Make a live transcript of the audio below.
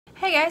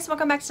Hey guys,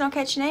 welcome back to No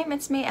Catchy Name.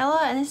 It's me,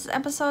 Ella, and this is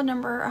episode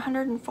number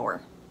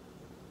 104.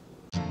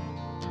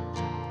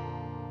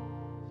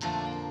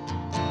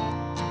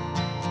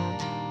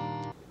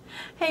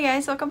 Hey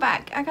guys, welcome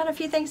back. I got a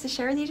few things to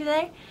share with you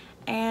today,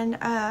 and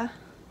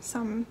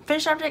some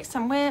finished objects,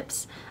 some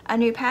whips, a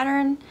new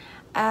pattern,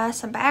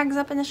 some bags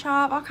up in the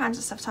shop, all kinds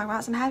of stuff to talk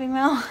about, some Happy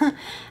Mail.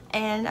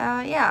 And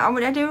yeah,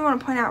 I do want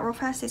to point out real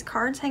fast these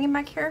cards hanging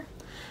back here.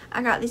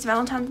 I got these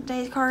Valentine's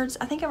Day cards.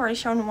 I think I've already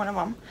shown one of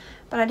them,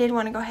 but I did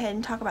want to go ahead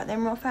and talk about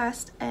them real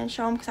fast and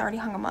show them because I already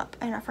hung them up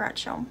and I forgot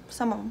to show them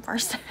some of them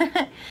first.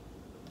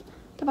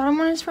 The bottom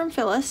one is from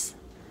Phyllis.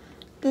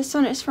 This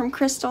one is from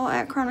Crystal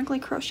at Chronically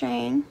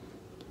Crocheting.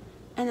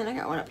 And then I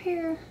got one up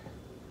here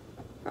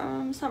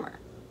from Summer.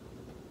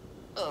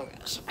 Oh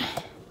gosh.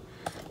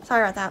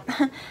 Sorry about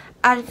that.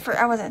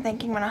 I wasn't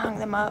thinking when I hung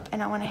them up,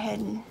 and I went ahead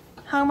and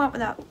hung them up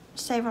without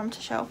saving them to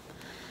show.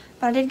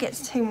 But I did get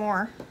two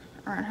more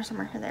around here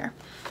somewhere there.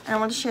 And I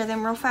want to share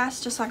them real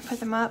fast just so I can put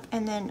them up,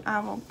 and then I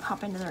will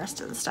hop into the rest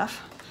of the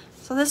stuff.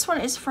 So this one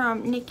is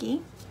from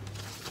Nikki.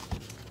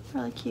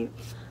 Really cute.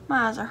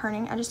 My eyes are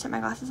hurting. I just took my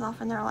glasses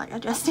off and they're like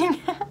adjusting.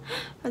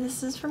 But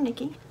this is from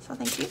Nikki, so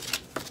thank you.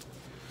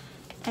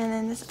 And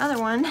then this other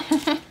one,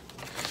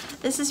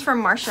 this is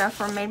from Marsha,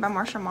 from Made by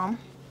Marsha Mom.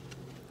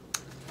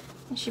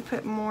 And she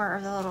put more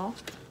of the little,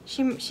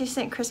 she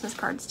sent Christmas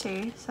cards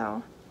too,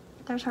 so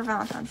there's her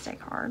Valentine's Day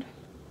card.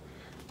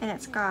 And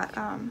it's got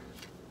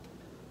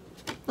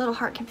little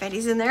heart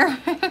confettis in there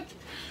that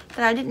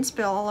I didn't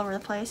spill all over the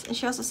place. And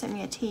she also sent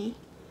me a tea,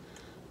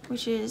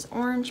 which is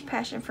orange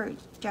passion fruit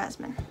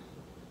jasmine.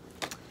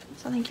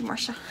 So thank you,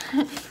 Marsha.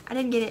 I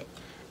did get it.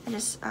 I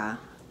just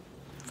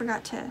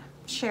forgot to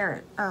share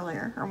it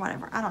earlier or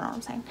whatever. I don't know what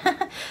I'm saying.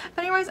 But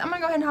anyways, I'm gonna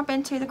go ahead and hop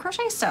into the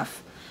crochet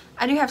stuff.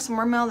 I do have some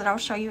more mail that I'll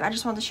show you. I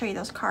just wanted to show you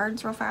those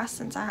cards real fast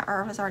since I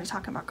was already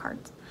talking about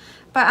cards.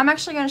 But I'm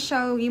actually going to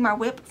show you my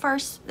whip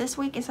first this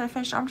week instead of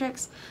finished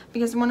objects,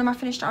 because one of my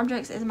finished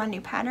objects is my new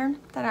pattern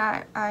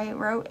that I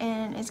wrote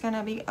and is going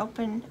to be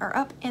open or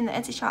up in the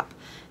Etsy shop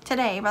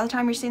today. By the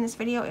time you're seeing this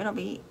video, it'll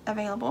be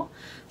available.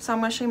 So I'm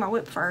going to show you my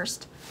whip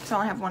first, because I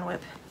only have one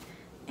whip,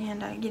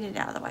 and get it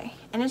out of the way.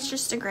 And it's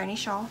just a granny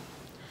shawl.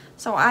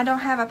 So I don't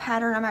have a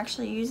pattern I'm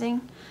actually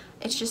using.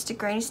 It's just a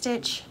granny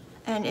stitch.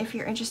 And if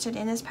you're interested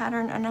in this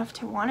pattern enough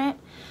to want it,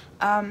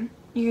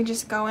 you can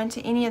just go into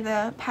any of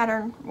the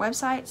pattern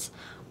websites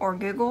or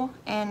Google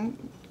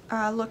and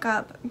look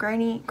up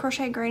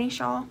crochet granny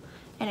shawl,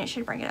 and it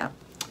should bring it up.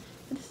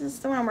 This is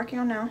the one I'm working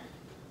on now.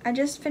 I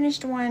just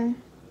finished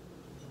one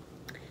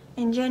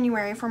in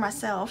January for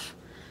myself,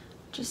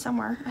 which is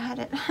somewhere. I had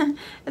it.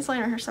 It's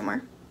laying here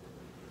somewhere.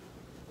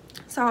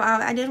 So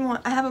I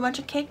have a bunch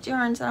of cake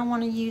yarns that I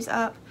want to use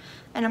up,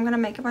 and I'm going to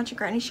make a bunch of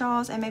granny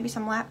shawls and maybe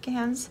some lap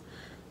cans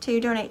to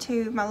donate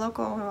to my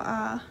local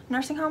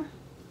nursing home.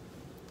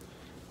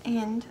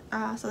 And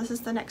so this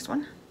is the next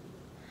one.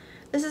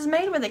 This is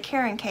made with a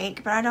Karen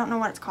cake, but I don't know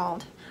what it's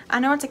called. I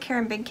know it's a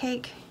Karen big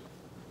cake.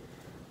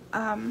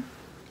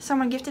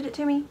 Someone gifted it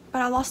to me,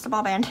 but I lost the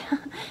ball band.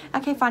 I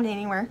can't find it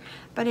anywhere.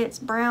 But it's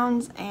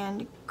browns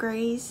and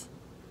grays.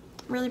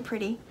 Really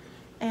pretty.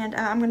 And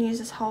I'm going to use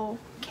this whole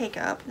cake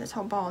up, this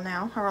whole ball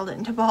now. I rolled it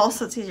into balls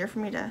so it's easier for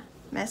me to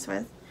mess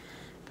with.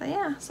 But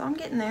yeah, so I'm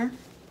getting there.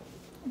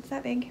 It's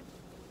that big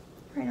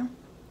right now.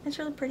 It's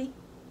really pretty.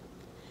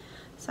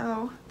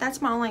 So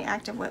that's my only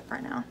active whip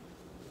right now,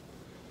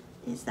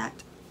 is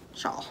that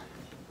shawl.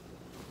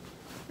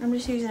 I'm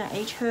just using an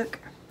H hook,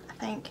 I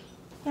think.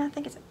 Yeah, I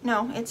think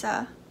it's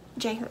a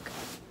J hook.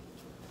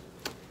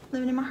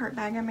 Living in my heart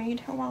bag I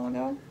made a while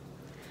ago.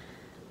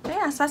 But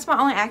yeah, so that's my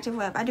only active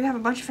whip. I do have a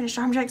bunch of finished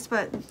objects,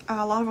 but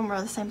a lot of them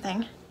are the same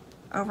thing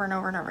over and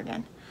over and over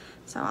again.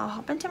 So I'll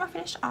hop into my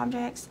finished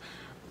objects.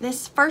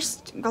 This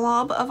first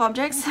glob of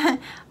objects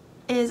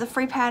is a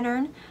free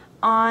pattern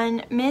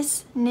on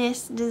Miss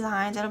Nis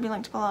Designs. It'll be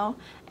linked below,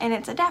 and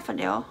it's a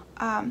daffodil.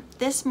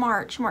 This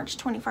March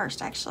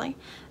 21st actually,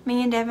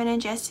 me and Devin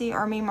and Jesse,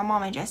 or me and my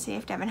mom and Jesse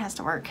if Devin has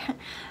to work,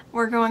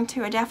 we're going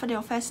to a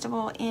daffodil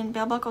festival in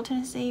Bell Buckle,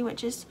 Tennessee,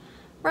 which is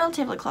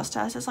relatively close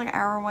to us. It's like an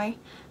hour away.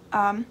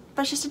 But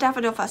it's just a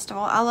daffodil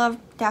festival. I love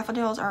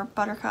daffodils, or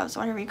buttercups,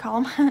 whatever you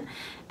call them.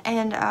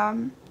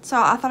 And so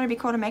I thought it'd be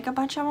cool to make a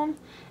bunch of them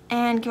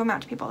and give them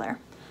out to people there,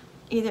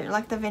 either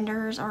like the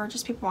vendors or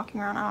just people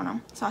walking around. I don't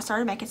know. So I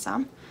started making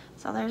some.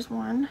 So there's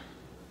one,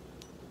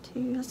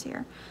 two, let's see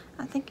here.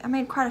 I think I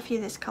made quite a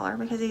few this color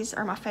because these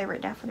are my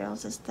favorite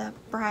daffodils, is the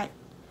bright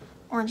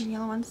orange and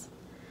yellow ones.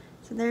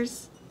 So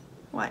there's,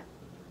 what,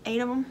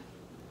 8 of them?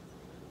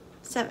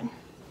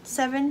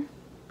 7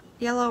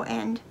 yellow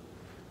and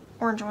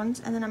orange ones,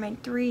 and then I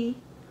made 3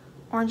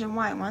 orange and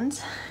white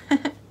ones.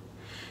 And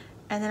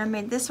then I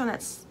made this one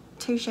that's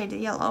 2 shades of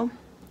yellow,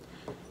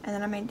 and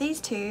then I made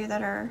these 2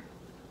 that are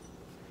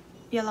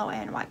yellow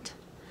and white.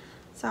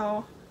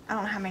 So I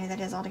don't know how many that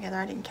is altogether.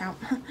 I didn't count.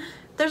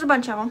 There's a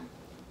bunch of them.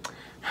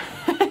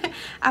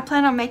 I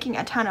plan on making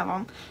a ton of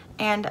them,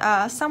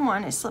 and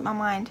someone, it slipped my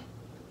mind,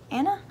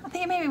 Anna? I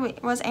think it maybe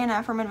was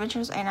Anna from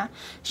Adventures Anna.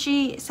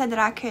 She said that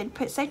I could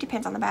put safety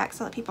pins on the back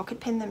so that people could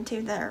pin them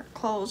to their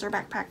clothes or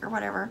backpack or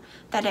whatever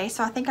that day.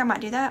 So I think I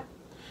might do that.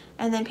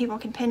 And then people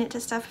can pin it to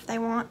stuff if they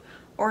want.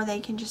 Or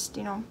they can just,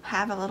 you know,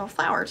 have a little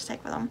flower to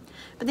take with them.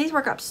 But these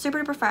work up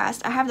super duper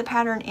fast. I have the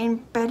pattern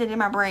embedded in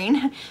my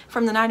brain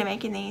from the night of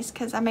making these,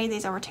 because I made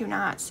these over 2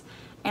 nights.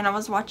 And I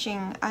was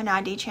watching an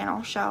ID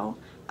channel show.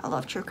 I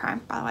love true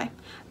crime, by the way.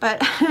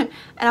 But, and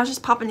I was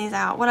just popping these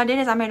out. What I did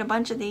is I made a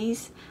bunch of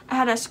these. I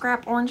had a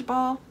scrap orange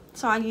ball,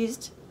 so I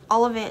used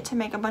all of it to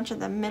make a bunch of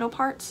the middle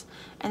parts.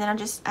 And then I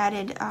just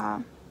added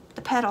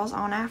the petals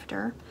on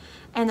after.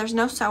 And there's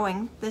no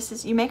sewing. This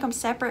is, you make them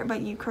separate,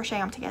 but you crochet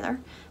them together.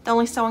 The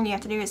only sewing you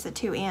have to do is the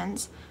 2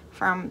 ends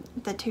from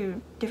the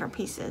 2 different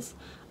pieces.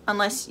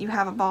 Unless you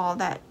have a ball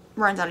that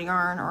runs out of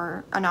yarn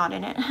or a knot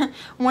in it.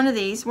 One of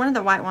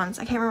the white ones,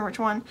 I can't remember which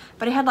one,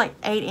 but it had like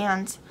 8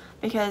 ends.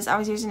 Because I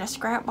was using a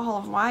scrap ball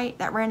of white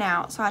that ran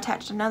out, so I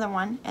attached another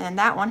one, and then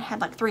that one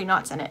had like 3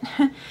 knots in it.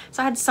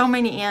 So I had so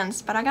many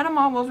ends, but I got them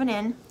all woven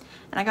in,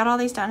 and I got all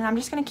these done, and I'm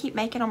just going to keep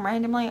making them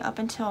randomly up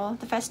until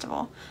the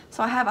festival.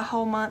 So I have a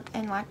whole month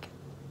and like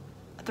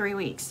 3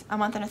 weeks, a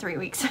month and 3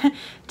 weeks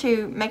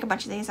to make a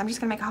bunch of these. I'm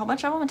just going to make a whole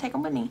bunch of them and take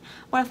them with me.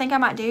 What I think I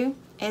might do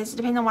is,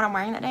 depending on what I'm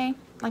wearing that day,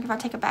 like if I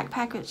take a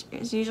backpack, which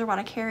is usually what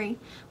I carry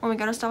when we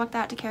go to stuff like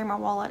that, to carry my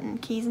wallet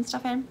and keys and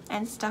stuff in,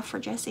 and stuff for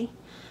Jessie.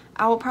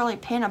 I will probably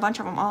pin a bunch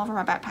of them all over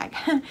my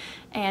backpack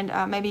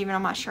and maybe even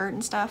on my shirt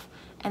and stuff,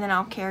 and then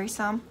I'll carry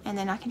some, and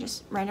then I can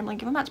just randomly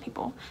give them out to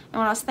people. And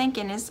what I was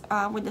thinking is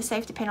with the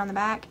safety pin on the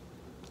back,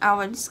 I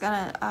was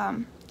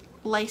gonna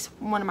lace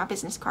one of my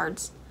business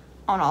cards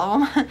on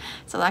all of them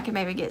so that I could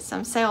maybe get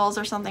some sales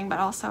or something, but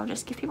also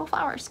just give people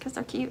flowers because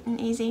they're cute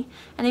and easy.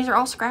 And these are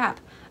all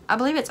scrap. I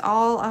believe it's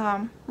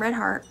all Red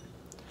Heart.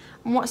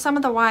 Some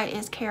of the white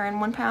is Karen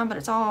 1 pound, but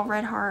it's all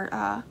Red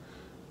Heart,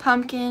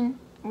 pumpkin,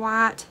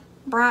 white,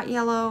 bright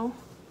yellow,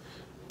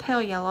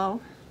 pale yellow.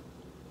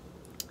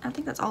 I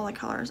think that's all the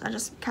colors. I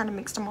just kind of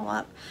mixed them all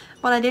up.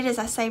 What I did is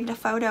I saved a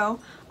photo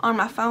on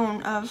my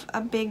phone of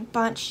a big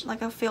bunch,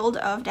 like a field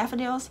of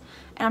daffodils,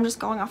 and I'm just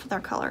going off of their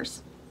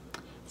colors.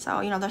 So,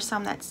 you know, there's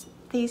some that's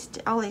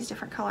all these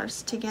different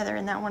colors together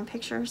in that one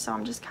picture, so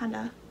I'm just kind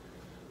of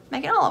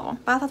making all of them.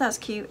 But I thought that was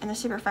cute, and they're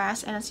super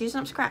fast, and it's using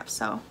up scraps,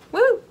 so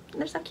woo!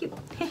 They're so cute.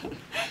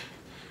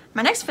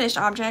 My next finished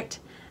object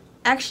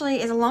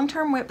actually is a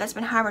long-term whip that's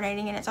been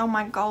hibernating, and it's on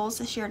my goals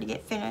this year to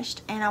get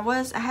finished. And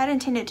I had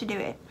intended to do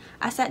it.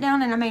 I sat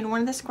down and I made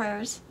one of the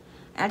squares,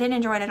 and I didn't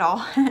enjoy it at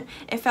all.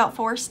 It felt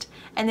forced.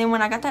 And then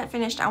when I got that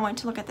finished, I went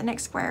to look at the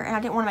next square, and I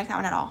didn't want to make that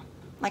one at all.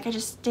 Like, I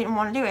just didn't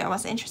want to do it. I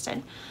wasn't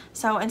interested.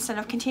 So instead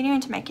of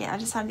continuing to make it, I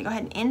decided to go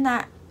ahead and end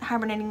that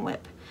hibernating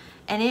whip.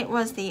 And it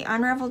was the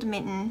Unraveled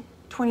Mitten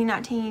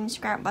 2019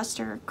 Scrap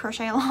Buster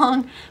Crochet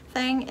Along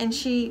thing. And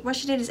what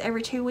she did is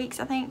every 2 weeks,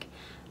 I think,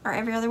 or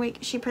every other week,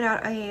 she put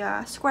out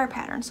a square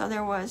pattern. So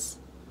there was,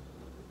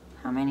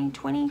 how many?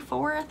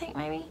 24, I think,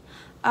 maybe,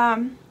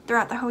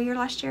 throughout the whole year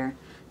last year.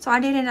 So I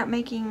did end up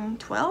making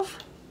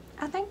 12,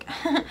 I think,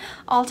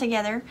 all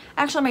together.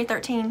 I actually made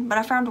 13, but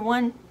I found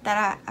one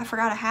that I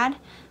forgot I had.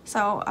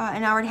 So,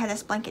 and I already had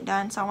this blanket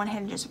done, so I went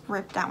ahead and just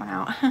ripped that one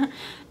out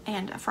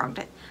and frogged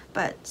it.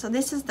 But, so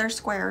this is their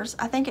squares.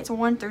 I think it's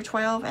 1 through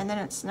 12, and then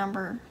it's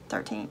number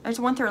 13. It's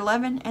 1 through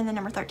 11, and then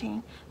number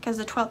 13, because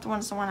the 12th one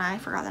is the one I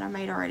forgot that I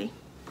made already.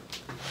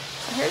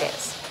 So here it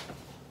is.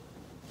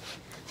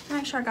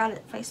 Make sure I got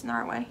it facing the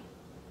right way.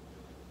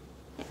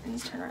 Yeah, it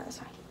needs to turn around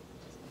this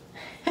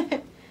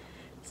way.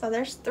 So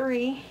there's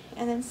 3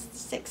 and then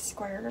 6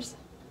 squares.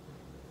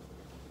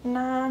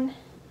 9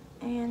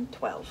 and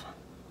 12.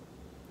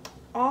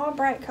 All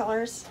bright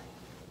colors.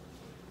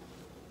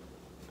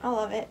 I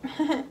love it.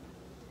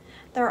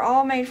 They're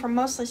all made from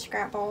mostly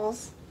scrap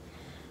balls.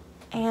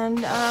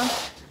 And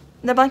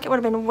the blanket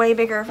would have been way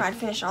bigger if I'd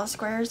finished all the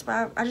squares,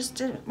 but I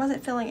just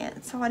wasn't feeling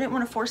it, so I didn't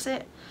want to force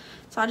it.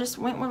 So I just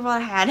went with what I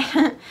had.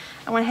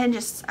 I went ahead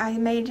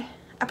and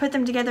I put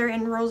them together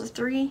in rows of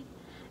 3,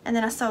 and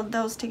then I sewed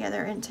those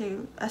together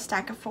into a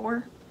stack of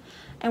 4.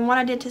 And what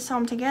I did to sew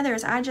them together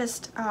is I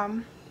just,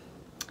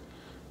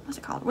 what's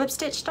it called? Whip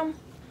stitched them.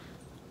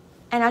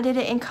 And I did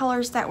it in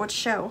colors that would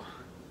show.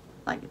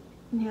 Like,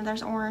 you know,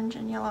 there's orange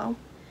and yellow.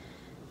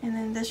 And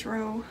then this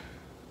row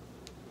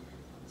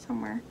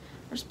somewhere,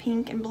 there's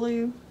pink and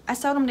blue. I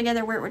sewed them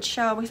together where it would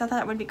show because I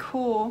thought it would be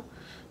cool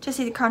to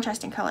see the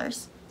contrasting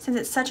colors. Since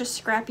it's such a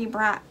scrappy,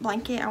 bright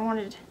blanket, I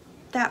wanted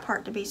that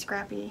part to be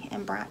scrappy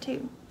and bright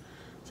too.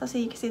 So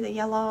see, you can see the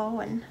yellow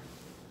and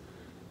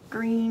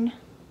green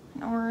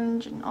and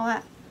orange and all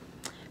that.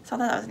 So I thought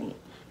that was neat.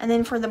 And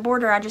then for the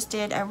border, I just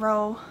did a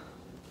row,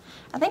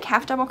 I think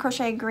half double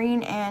crochet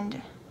green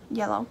and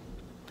yellow.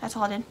 That's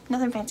all I did.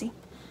 Nothing fancy.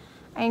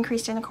 I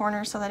increased in the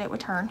corners so that it would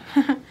turn.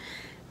 But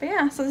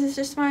yeah, so this is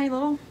just my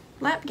little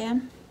lap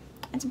gown.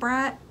 It's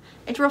bright.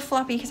 It's real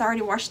floppy because I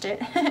already washed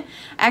it. I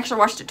actually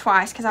washed it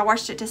twice because I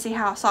washed it to see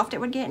how soft it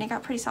would get, and it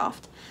got pretty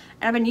soft.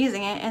 And I've been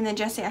using it, and then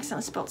Jessie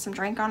accidentally spilled some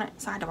drink on it,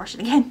 so I had to wash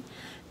it again.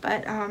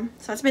 But,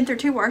 so it's been through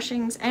 2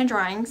 washings and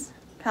dryings.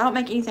 I don't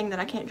make anything that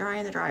I can't dry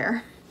in the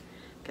dryer.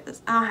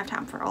 because I don't have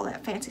time for all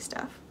that fancy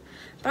stuff.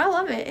 But I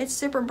love it. It's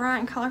super bright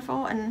and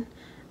colorful, and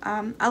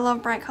I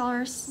love bright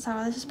colors,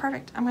 so this is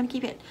perfect. I'm going to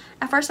keep it.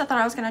 At first I thought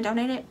I was going to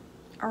donate it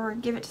or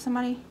give it to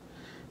somebody,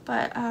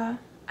 but I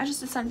just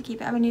decided to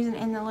keep it. I've been using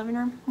it in the living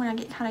room. When I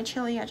get kind of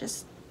chilly, I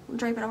just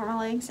drape it over my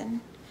legs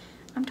and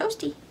I'm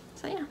toasty.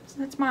 So yeah, so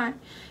that's my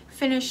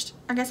finished,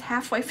 I guess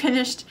halfway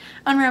finished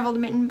unraveled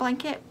mitten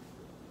blanket.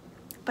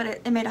 But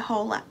it made a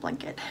whole lap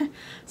blanket.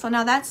 So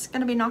now that's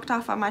going to be knocked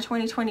off of my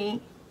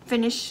 2020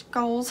 finish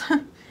goals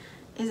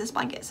is this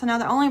blanket. So now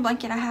the only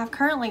blanket I have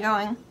currently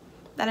going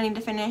that I need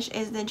to finish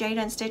is the Jada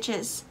and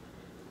Stitches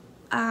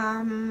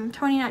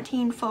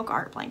 2019 folk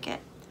art blanket.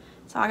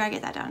 So I gotta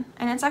get that done.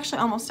 And it's actually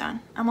almost done.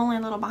 I'm only a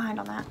little behind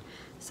on that.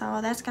 So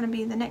that's going to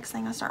be the next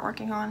thing I start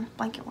working on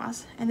blanket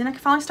wise. And then I can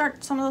finally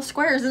start some of those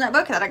squares in that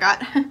book that I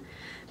got.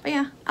 But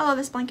yeah, I love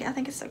this blanket. I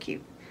think it's so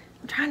cute.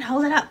 I'm trying to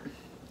hold it up.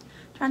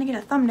 Trying to get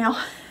a thumbnail.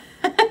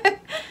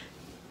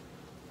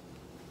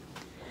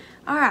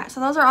 Alright, so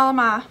those are all of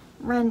my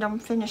random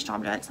finished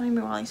objects. Let me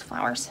move all these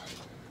flowers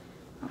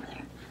over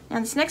there.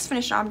 Now this next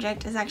finished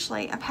object is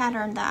actually a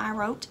pattern that I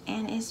wrote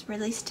and is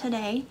released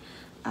today.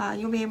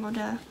 You'll be able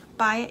to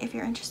buy it if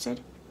you're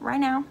interested right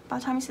now by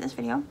the time you see this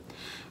video.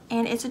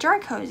 And it's a jar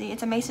cozy.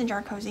 It's a mason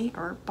jar cozy,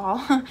 or ball,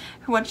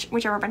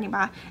 whichever brand you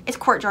buy. It's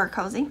quart jar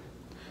cozy.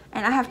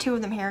 And I have two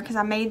of them here because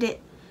I made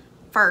it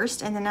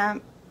first and then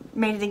I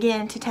made it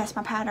again to test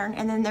my pattern,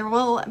 and then there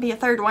will be a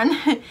third one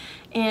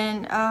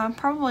in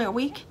probably a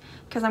week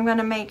because I'm going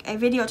to make a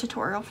video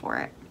tutorial for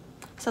it.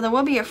 So there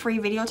will be a free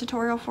video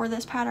tutorial for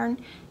this pattern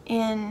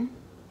in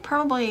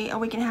probably a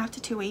week and a half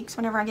to 2 weeks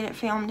whenever I get it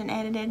filmed and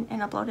edited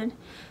and uploaded.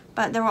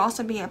 But there will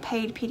also be a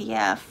paid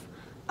PDF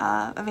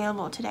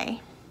available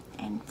today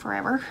and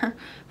forever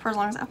for as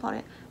long as I upload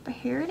it. But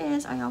here it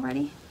is. Are y'all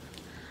ready?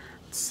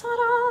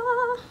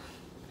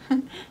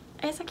 Ta-da!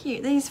 It's so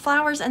cute. These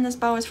flowers and this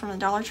bow is from the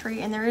Dollar Tree,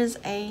 and there is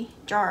a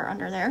jar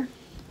under there.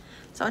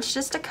 So it's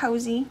just a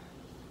cozy.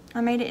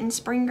 I made it in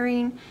spring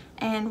green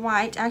and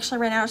white. I actually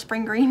ran out of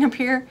spring green up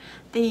here,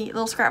 the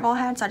little scrap ball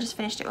had, so I just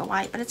finished it with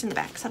white, but it's in the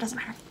back, so it doesn't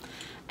matter.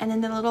 And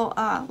then the little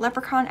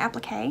leprechaun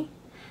applique.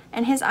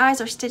 And his eyes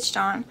are stitched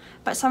on,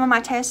 but some of my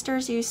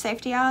testers use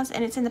safety eyes,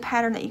 and it's in the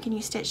pattern that you can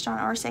use stitched on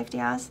or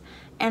safety eyes.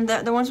 And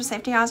the ones with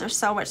safety eyes are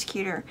so much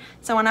cuter.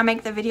 So when I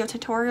make the video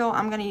tutorial,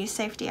 I'm going to use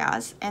safety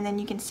eyes, and then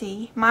you can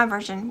see my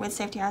version with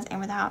safety eyes and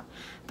without.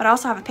 But I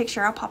also have a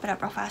picture, I'll pop it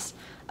up real fast,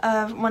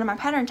 of one of my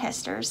pattern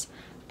testers.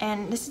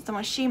 And this is the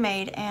one she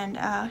made,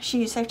 and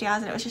she used safety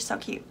eyes, and it was just so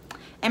cute.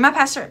 And my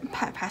pattern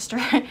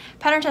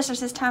testers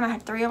this time, I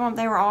had 3 of them.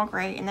 They were all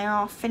great, and they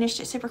all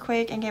finished it super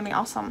quick and gave me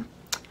awesome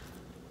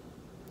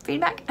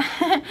feedback.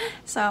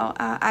 So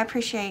I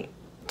appreciate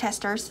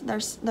testers.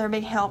 They're a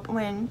big help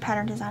when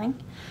pattern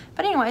designing.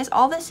 But anyways,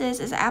 all this is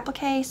an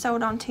applique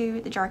sewed onto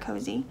the jar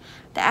cozy.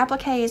 The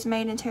applique is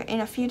made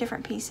in a few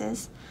different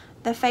pieces.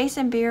 The face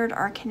and beard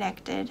are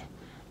connected.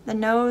 The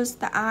nose,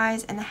 the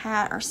eyes, and the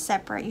hat are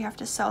separate. You have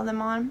to sew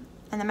them on,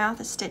 and the mouth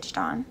is stitched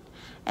on.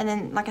 And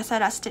then, like I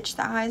said, I stitched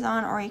the eyes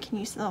on, or you can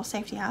use the little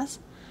safety eyes.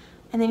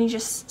 And then you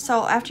just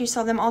sew, after you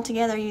sew them all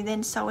together, you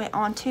then sew it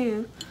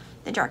onto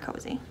the jar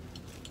cozy.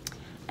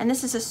 And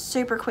this is a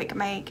super quick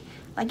make.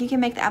 Like, you can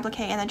make the applique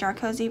and the jar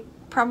cozy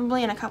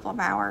probably in a couple of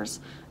hours.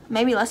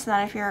 Maybe less than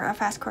that if you're a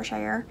fast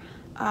crocheter.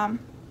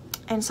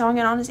 And sewing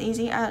it on is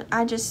easy.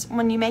 I just,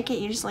 when you make it,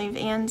 you just leave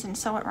the ends and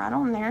sew it right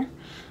on there.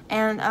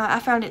 And I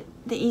found it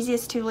the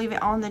easiest to leave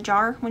it on the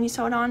jar when you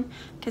sew it on,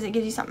 because it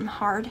gives you something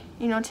hard,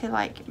 you know, to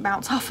like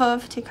bounce off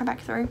of to come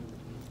back through,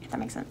 if that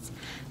makes sense.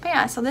 But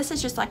yeah, so this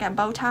is just like a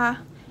bow tie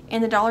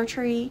in the Dollar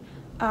Tree,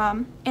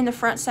 in the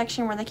front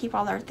section where they keep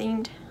all their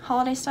themed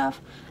holiday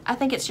stuff. I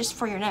think it's just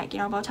for your neck, you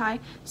know, bow tie.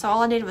 So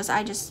all I did was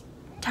I just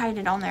tied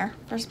it on there.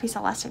 There's a piece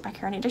of elastic back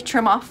here I need to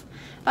trim off.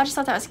 But I just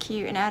thought that was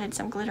cute and added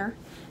some glitter.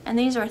 And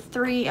these are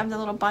 3 of the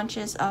little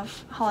bunches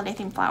of holiday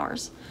themed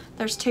flowers.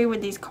 There's 2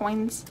 with these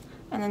coins,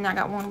 and then I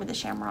got 1 with the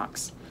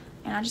shamrocks.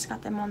 And I just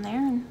got them on there,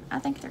 and I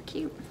think they're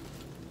cute.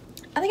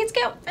 I think it's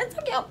cute. It's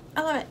so cute.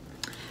 I love it.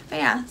 But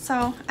yeah,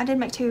 so I did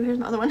make 2. Here's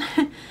my other one.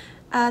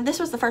 This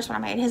was the first one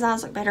I made. His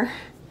eyes look better.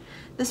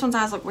 This one's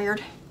eyes look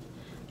weird.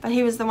 But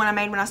he was the one I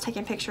made when I was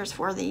taking pictures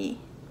for the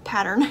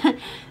pattern,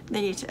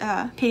 the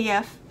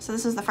PDF. So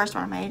this is the first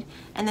one I made.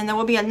 And then there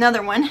will be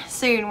another one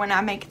soon when I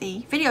make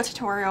the video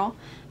tutorial,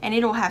 and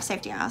it will have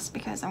safety eyes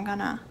because I'm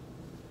gonna,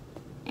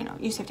 you know,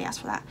 use safety eyes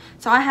for that.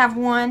 So I have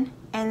 1,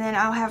 and then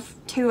I'll have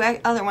 2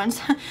 other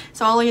ones.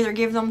 So I'll either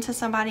give them to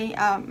somebody,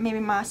 maybe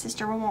my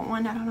sister will want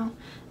one, I don't know,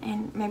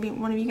 and maybe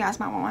one of you guys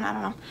might want one, I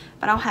don't know,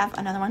 but I'll have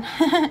another one.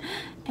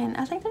 And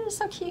I think they're just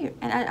so cute,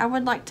 and I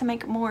would like to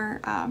make more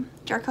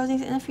jar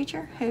cozies in the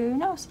future. Who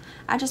knows?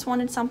 I just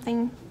wanted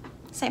something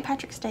St.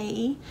 Patrick's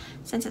Day-y,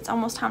 since it's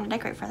almost time to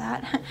decorate for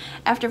that.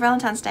 After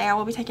Valentine's Day, I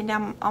will be taking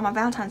down all my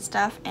Valentine's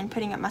stuff and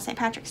putting up my St.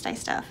 Patrick's Day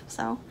stuff.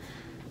 So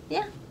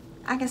yeah,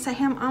 I can set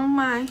him on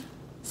my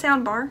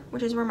sound bar,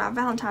 which is where my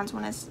Valentine's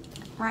one is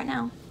right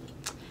now.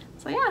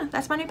 So yeah,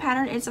 that's my new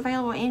pattern. It's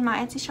available in my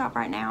Etsy shop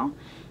right now,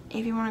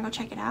 if you want to go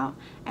check it out.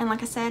 And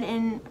like I said,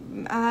 in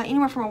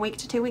anywhere from a week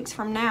to 2 weeks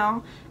from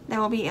now, there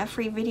will be a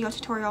free video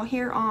tutorial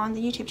here on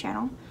the YouTube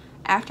channel.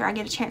 After I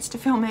get a chance to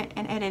film it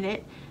and edit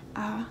it,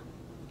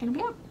 it'll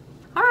be up.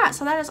 Alright,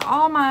 so that is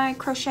all my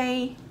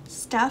crochet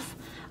stuff,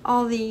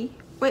 all the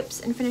whips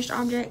and finished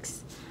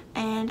objects.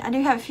 And I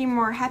do have a few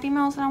more Happy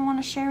Meals that I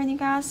want to share with you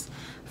guys.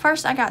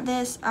 First, I got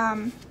this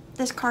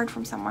this card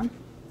from someone.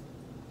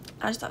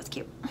 I just thought it was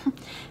cute.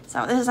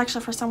 So this is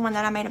actually for someone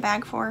that I made a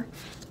bag for,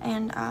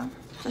 and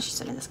so she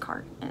sent me this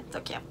card, and it's so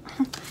cute.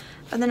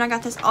 But then I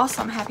got this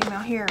awesome Happy Meal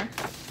here.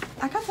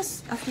 I got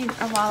this a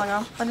while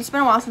ago, but it's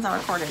been a while since I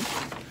recorded.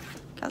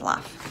 Cause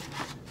life.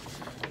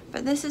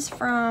 But this is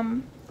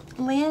from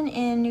Lynn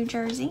in New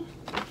Jersey.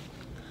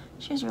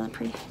 She has really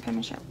pretty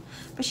penmanship.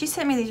 But she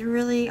sent me these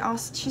really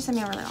awesome. She sent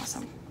me a really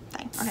awesome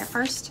thing. Okay,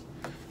 first,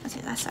 let's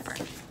see, that's separate.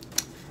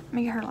 Let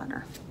me get her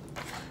letter.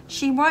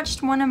 She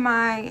watched one of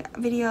my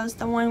videos,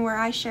 the one where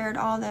I shared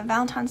all the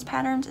Valentine's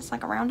patterns. It's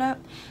like a roundup,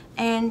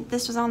 and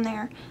this was on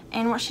there.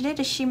 And what she did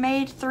is she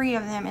made 3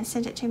 of them and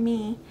sent it to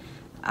me.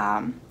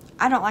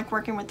 I don't like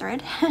working with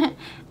thread,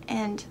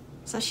 and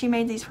so she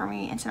made these for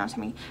me and sent them to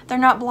me. They're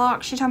not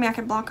blocked. She told me I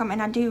could block them,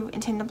 and I do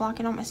intend to block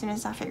them as soon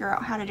as I figure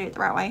out how to do it the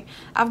right way.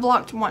 I've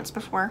blocked once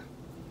before,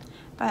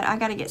 but I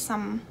got to get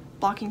some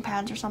blocking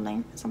pads or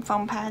something, some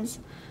foam pads.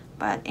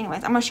 But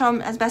anyways, I'm going to show them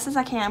as best as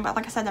I can, but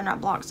like I said, they're not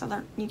blocked,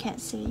 so you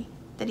can't see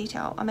the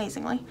detail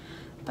amazingly.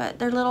 But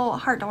they're little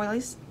heart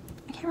doilies.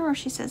 I can't remember if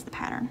she says the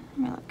pattern. Let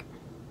me look.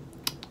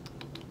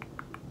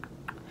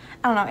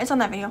 I don't know. It's on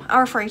that video.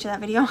 I'll refer you to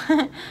that video.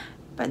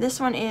 But this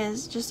one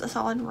is just a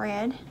solid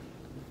red.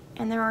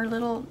 And there are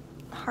little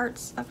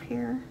hearts up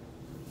here.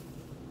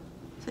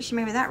 So she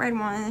made me that red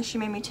one, and then she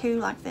made me 2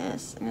 like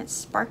this, and it's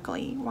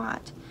sparkly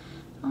white.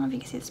 I don't know if you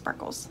can see the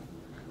sparkles,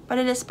 but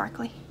it is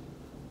sparkly.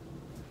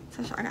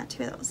 So I got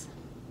 2 of those.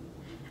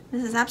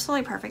 This is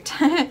absolutely perfect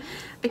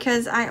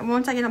because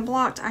once I get them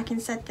blocked, I can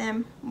set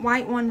them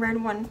white one,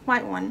 red one,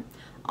 white one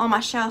on my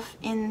shelf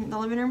in the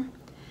living room.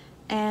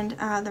 And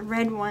the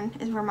red one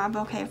is where my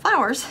bouquet of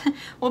flowers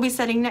will be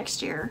setting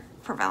next year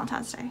for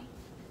Valentine's Day.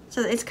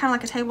 So it's kind of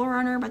like a table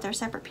runner, but they're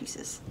separate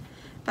pieces.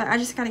 But I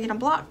just got to get them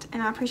blocked,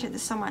 and I appreciate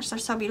this so much. They're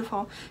so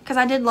beautiful. Because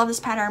I did love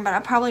this pattern, but I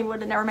probably would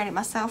have never made it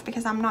myself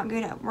because I'm not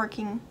good at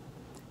working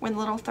with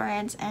little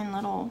threads and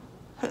little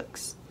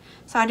hooks.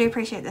 So I do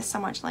appreciate this so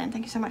much, Lynn.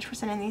 Thank you so much for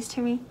sending these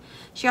to me.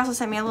 She also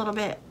sent me a little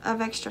bit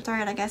of extra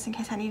thread, I guess, in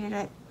case I needed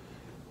it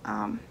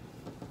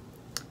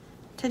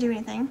to do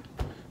anything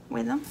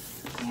with them.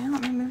 Yeah,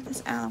 let me move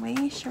this out of the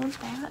way. Show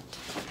that.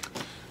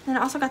 Then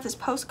I also got this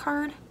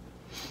postcard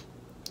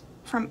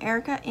from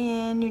Erica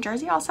in New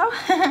Jersey also.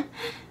 I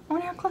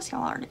wonder how close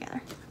y'all are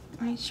together.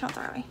 Let me show it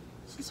the right way.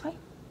 It's this way.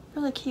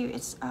 Really cute.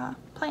 It's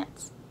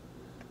plants,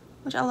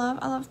 which I love.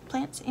 I love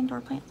plants, indoor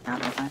plants,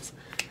 outdoor plants.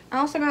 I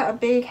also got a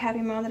big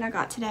Happy Meal that I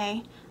got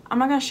today. I'm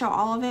not going to show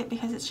all of it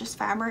because it's just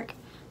fabric,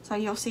 so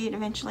you'll see it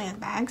eventually as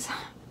bags,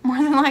 more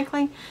than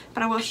likely.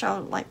 But I will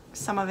show like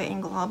some of it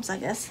in globs, I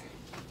guess.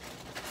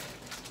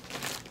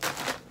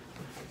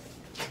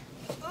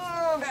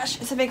 Oh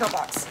gosh, it's a big old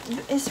box.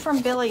 It's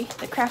from Billy,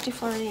 the Crafty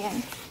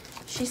Floridian.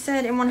 She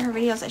said in one of her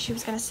videos that she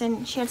was going to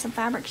send, she had some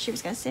fabric she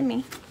was going to send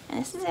me. And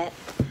this is it.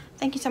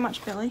 Thank you so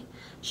much, Billy.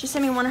 She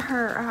sent me one of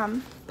her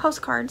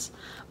postcards,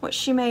 which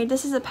she made.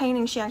 This is a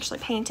painting she actually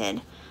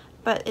painted,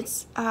 but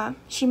it's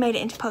she made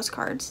it into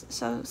postcards.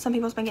 So some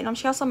people's been getting them.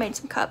 She also made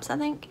some cups, I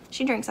think.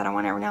 She drinks out of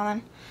one every now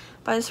and then.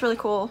 But it's really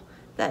cool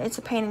that it's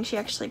a painting she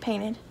actually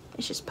painted.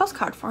 It's just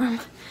postcard form.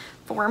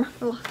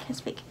 Ugh, can't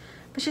speak.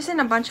 But she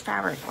sent a bunch of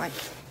fabric, like,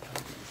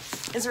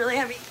 it's really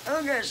heavy.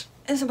 Oh gosh,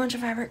 it's a bunch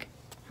of fabric.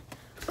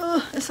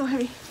 Oh, it's so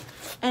heavy.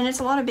 And it's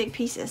a lot of big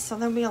pieces, so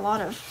there'll be a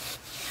lot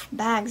of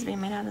bags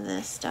being made out of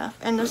this stuff.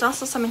 And there's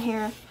also some in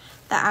here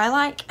that I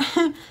like,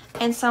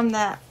 and some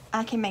that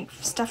I can make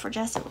stuff for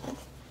Jesse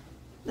with.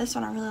 This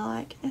one I really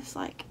like. It's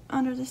like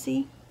Under the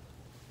Sea.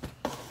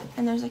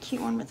 And there's a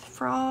cute one with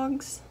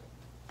frogs.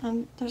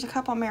 And there's a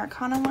couple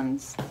Americana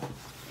ones.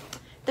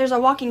 There's a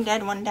Walking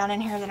Dead one down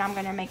in here that I'm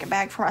going to make a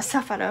bag for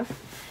myself out of.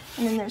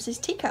 And then there's these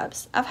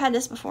teacups. I've had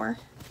this before.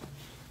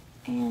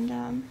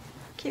 And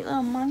cute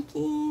little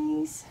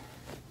monkeys.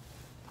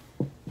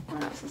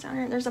 What else is down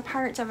here? There's a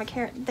Pirates of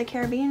the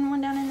Caribbean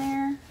one down in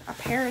there. A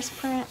Paris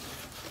print.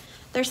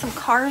 There's some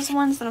Cars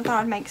ones that I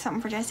thought I'd make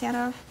something for Jessie out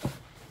of.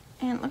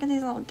 And look at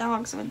these little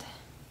dogs with,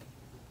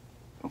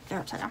 oh, they're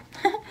upside down,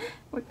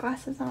 with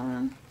glasses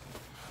on.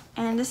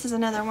 And this is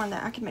another one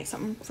that I could make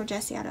something for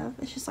Jessie out of.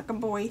 It's just like a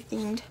boy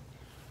themed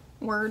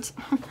words.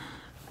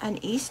 An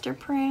Easter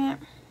print.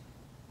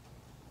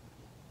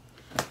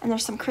 And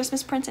there's some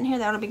Christmas prints in here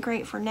that'll be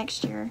great for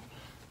next year.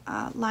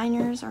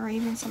 Liners or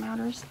even some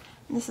outers.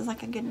 And this is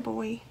like a good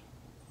boy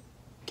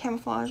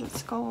camouflage with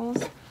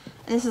skulls.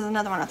 And this is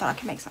another one I thought I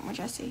could make something with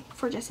Jessie,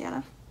 for Jessie out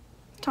of.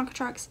 Tonka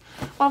trucks.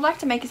 What I'd like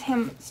to make is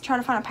try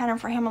to find a pattern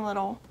for him, a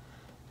little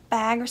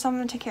bag or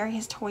something to carry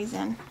his toys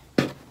in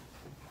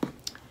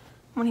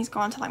when he's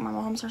gone to like my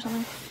mom's or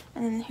something.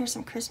 And then here's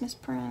some Christmas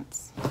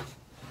prints.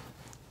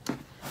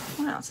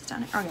 What else is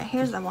down here? Oh yeah,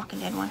 here's the Walking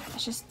Dead one.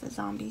 It's just the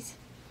zombies.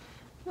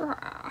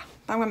 I'm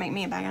gonna make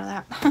me a bag out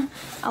of that.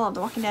 I love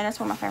The Walking Dead. That's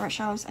one of my favorite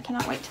shows. I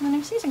cannot wait till the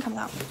new season comes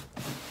out.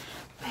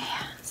 But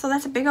yeah, so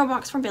that's a big old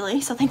box from Billy.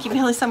 So thank you,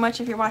 Billy, so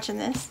much if you're watching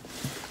this.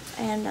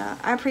 And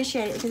I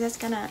appreciate it because that's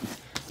gonna,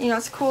 you know,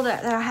 it's cool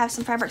that I have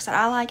some fabrics that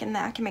I like and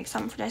that I can make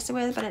something for Jesse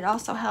with. But it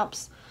also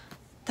helps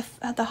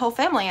the whole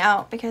family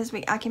out because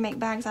I can make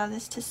bags out of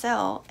this to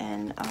sell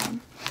and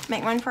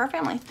make money for our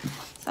family.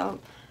 So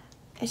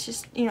it's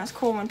just, you know, it's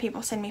cool when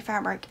people send me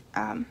fabric.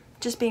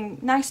 Just being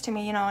nice to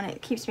me, you know, and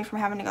it keeps me from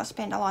having to go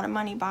spend a lot of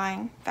money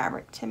buying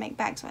fabric to make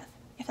bags with,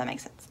 if that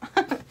makes sense.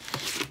 But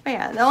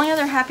yeah, the only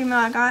other Happy Meal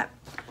I got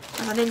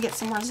was I did get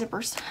some more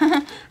zippers.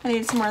 I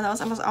needed some more of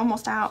those. I was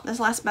almost out. This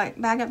last bag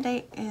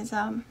update is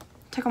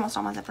took almost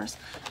all my zippers.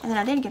 And then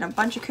I did get a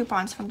bunch of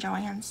coupons from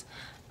Joann's.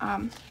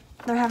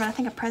 They're having, I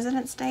think, a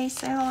President's Day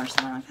sale or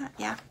something like that.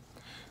 Yeah.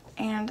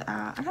 And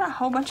I got a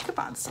whole bunch of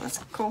coupons, so that's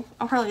cool.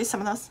 I'll probably use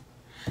some of those.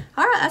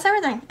 Alright, that's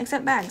everything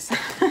except bags.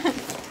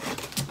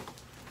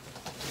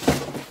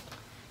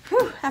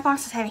 Whew, that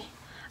box is heavy.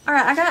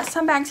 Alright, I got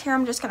some bags here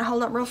I'm just going to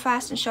hold up real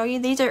fast and show you.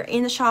 These are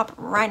in the shop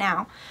right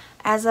now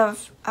as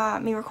of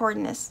me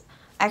recording this.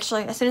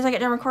 Actually, as soon as I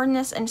get done recording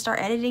this and start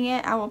editing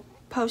it, I will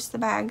post the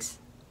bags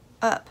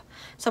up.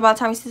 So by the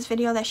time you see this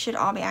video, they should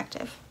all be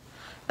active.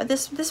 But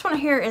this one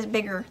here is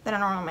bigger than I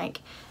normally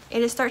make.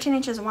 It is 13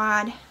 inches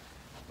wide,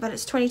 but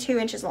it's 22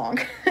 inches long.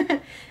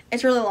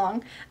 It's really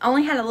long. I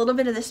only had a little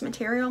bit of this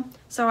material,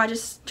 so I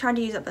just tried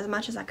to use up as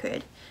much as I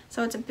could.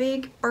 So it's a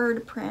big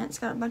bird print. It's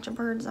got a bunch of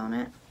birds on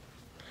it.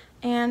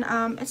 And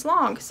it's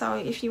long, so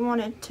if you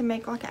wanted to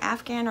make like an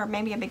Afghan or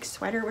maybe a big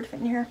sweater, it would fit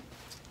in here.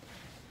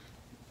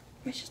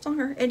 It's just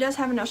longer. It does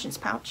have a notions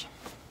pouch.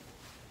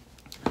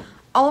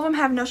 All of them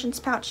have notions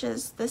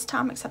pouches this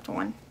time except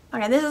one.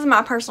 Okay, this is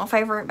my personal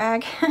favorite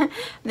bag.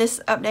 This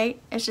update.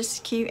 It's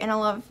just cute and I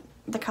love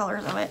the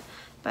colors of it.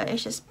 But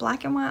it's just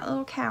black and white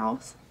little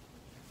cows.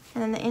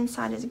 And then the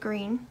inside is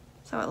green,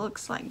 so it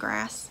looks like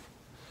grass.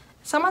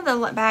 Some of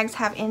the bags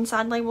have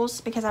inside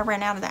labels because I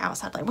ran out of the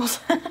outside labels.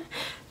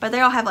 But they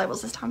all have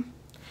labels this time.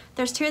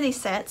 There's 2 of these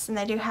sets, and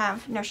they do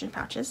have notion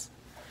pouches.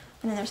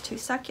 And then there's 2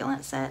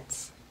 succulent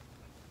sets.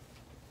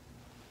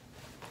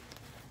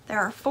 There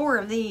are 4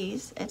 of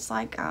these. It's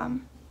like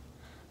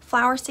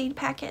flower seed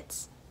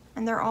packets.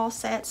 And they're all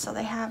sets, so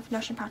they have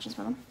notion pouches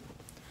with them.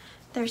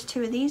 There's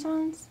 2 of these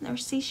ones.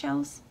 There's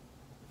seashells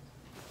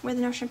with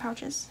notion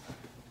pouches.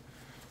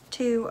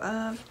 2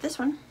 of this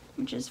one,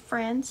 which is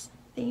Friends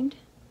themed,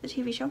 the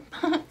TV show,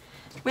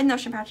 with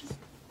notion pouches.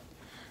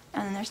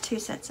 And then there's 2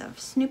 sets of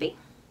Snoopy.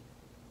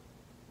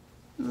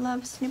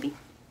 Love Snoopy.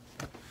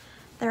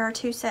 There are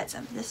 2 sets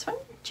of this one,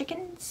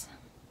 chickens.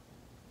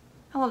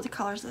 I love the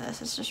colors of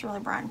this. It's just really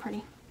bright and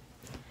pretty.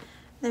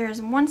 There's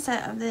 1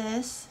 set of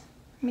this,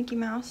 Mickey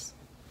Mouse.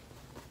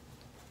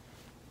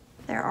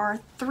 There are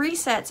 3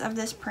 sets of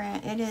this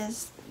print. It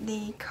is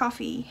the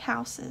coffee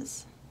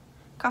houses.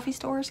 Coffee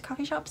stores,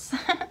 coffee shops.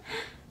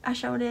 I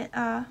showed it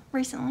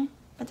recently,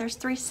 but there's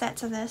 3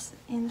 sets of this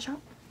in the shop.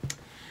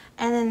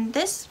 And then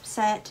this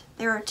set,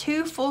 there are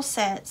 2 full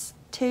sets,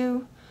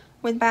 2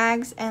 with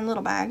bags and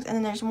little bags, and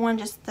then there's 1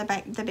 just the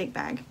big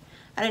bag.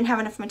 I didn't have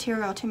enough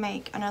material to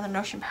make another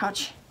notion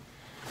pouch,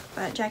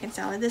 but Jack and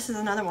Sally, this is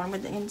another one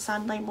with the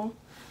inside label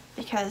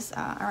because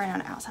I ran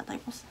out of outside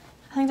labels.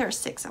 I think there are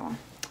 6 of them.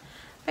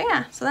 But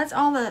yeah, so that's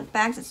all the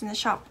bags that's in the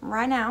shop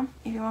right now.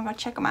 If you want to go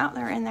check them out,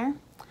 they're in there.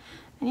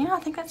 And yeah,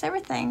 I think that's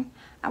everything.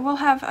 I will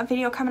have a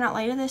video coming out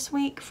later this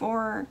week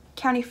for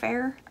county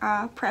fair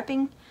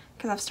prepping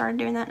because I've started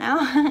doing that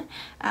now.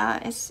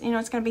 It's, you know,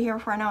 it's going to be here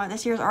before I know it.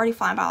 This year's already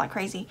flying by like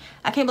crazy.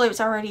 I can't believe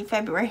it's already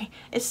February.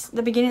 It's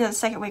the beginning of the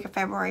 2nd week of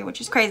February,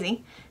 which is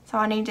crazy. So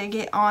I need to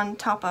get on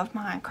top of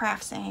my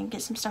crafts and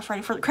get some stuff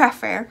ready for the craft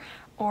fair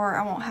or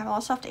I won't have a lot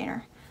of stuff to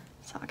enter.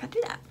 So I got to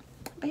do that.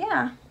 But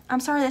yeah, I'm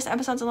sorry this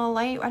episode's a little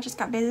late. I just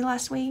got busy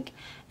last week.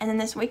 And then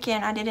this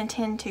weekend I did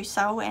intend to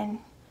sew and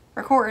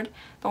record,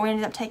 but we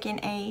ended up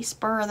taking a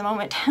spur of the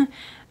moment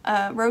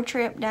road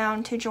trip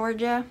down to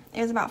Georgia.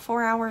 It was about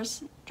 4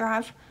 hours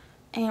drive,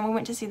 and we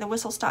went to see the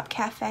Whistle Stop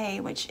Cafe,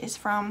 which is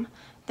from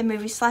the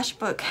movie /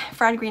 book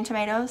Fried Green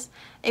Tomatoes.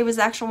 It was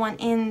the actual one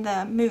in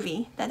the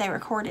movie that they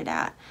recorded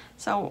at.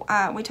 So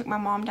we took my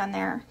mom down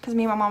there because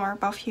me and my mom are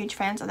both huge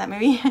fans of that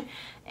movie.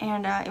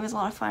 And it was a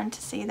lot of fun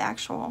to see the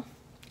actual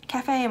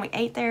cafe, and we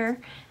ate there,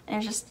 and it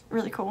was just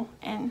really cool.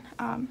 And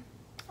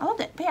I loved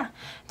it. But yeah,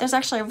 there's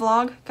actually a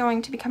vlog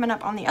going to be coming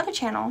up on the other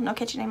channel, No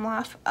Kitchen Name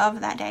Life,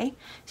 of that day.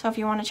 So if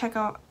you want to check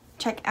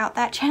out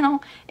that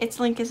channel, its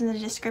link is in the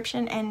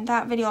description, and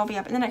that video will be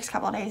up in the next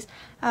couple of days.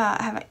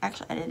 I haven't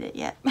actually edited it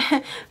yet,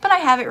 but I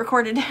have it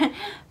recorded.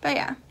 But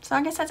yeah, so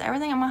I guess that's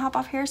everything. I'm gonna hop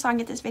off here so I can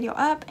get this video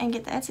up and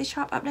get the Etsy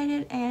shop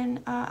updated,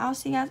 and I'll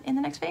see you guys in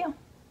the next video.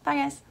 Bye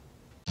guys.